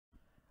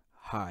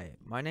Hi,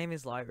 my name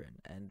is Lyron,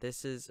 and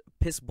this is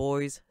Piss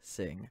Boys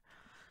Sing,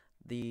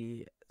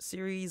 the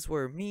series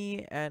where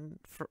me and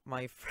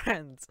my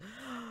friends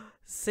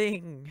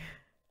sing.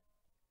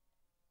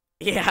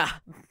 Yeah,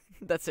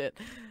 that's it.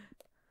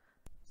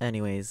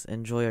 Anyways,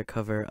 enjoy a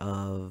cover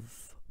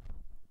of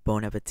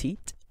Bon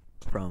Appetit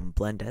from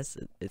Blendes.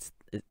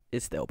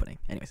 It's the opening.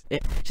 Anyways,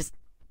 just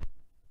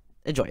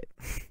enjoy it.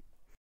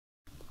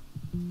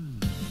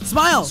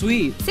 Smile!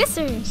 Sweet.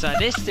 Sister.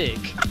 Sadistic.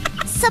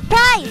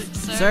 Surprise!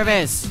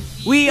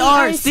 Service! We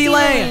are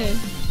Steelay!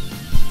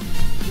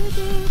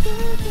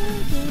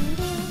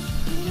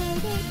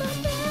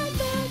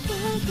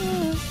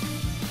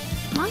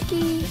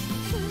 Monkey.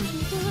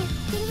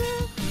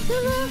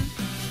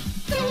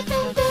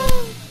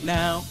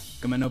 Now,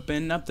 come and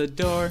open up the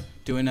door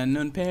to an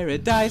unknown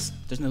paradise.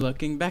 There's no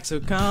looking back, so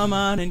come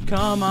on in,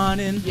 come on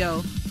in.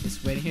 Yo,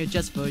 it's waiting here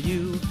just for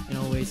you. An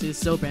oasis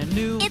so brand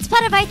new. It's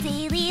part of our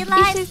daily Each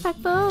life. is packed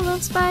full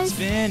of spice.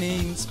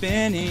 Spinning,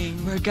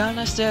 spinning. We're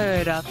gonna stir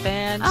it up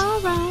and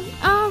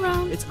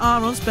Around. It's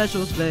our own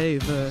special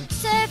flavor.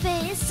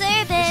 Service, It's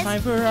service.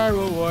 time for our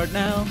reward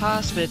now.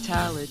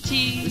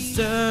 hospitality. We're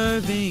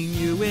serving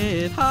you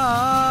with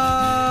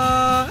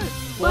heart.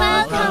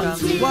 Welcome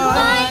to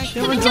Why.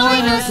 Come and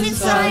join us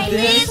inside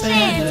this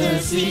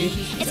fantasy.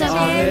 It's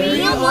our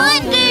very own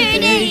wonder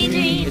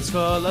daydream. It's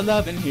full of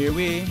love, and here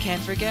we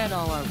Can't forget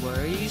all our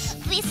worries.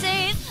 We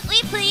serve,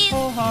 we please.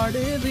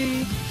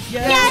 wholeheartedly.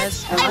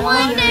 Yes, I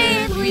wonder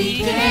if we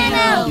can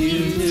help you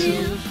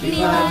to be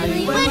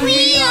lively when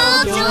we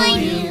all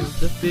join you.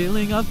 The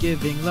feeling of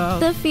giving love.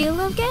 The feel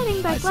of getting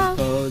I back love.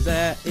 suppose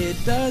that it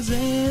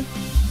doesn't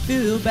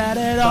feel bad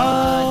at Fun,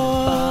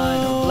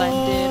 all.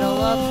 blend it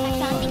all up.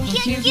 Something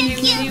Cute, cute,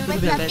 cute,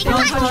 with nothing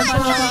Punch, punch, punch,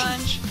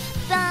 punch, punch.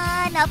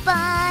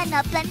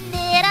 Fun, blend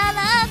it all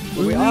up.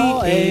 We're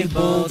all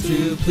able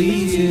to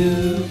please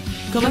you.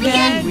 Come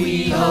again,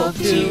 we hope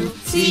to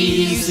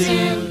see you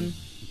soon.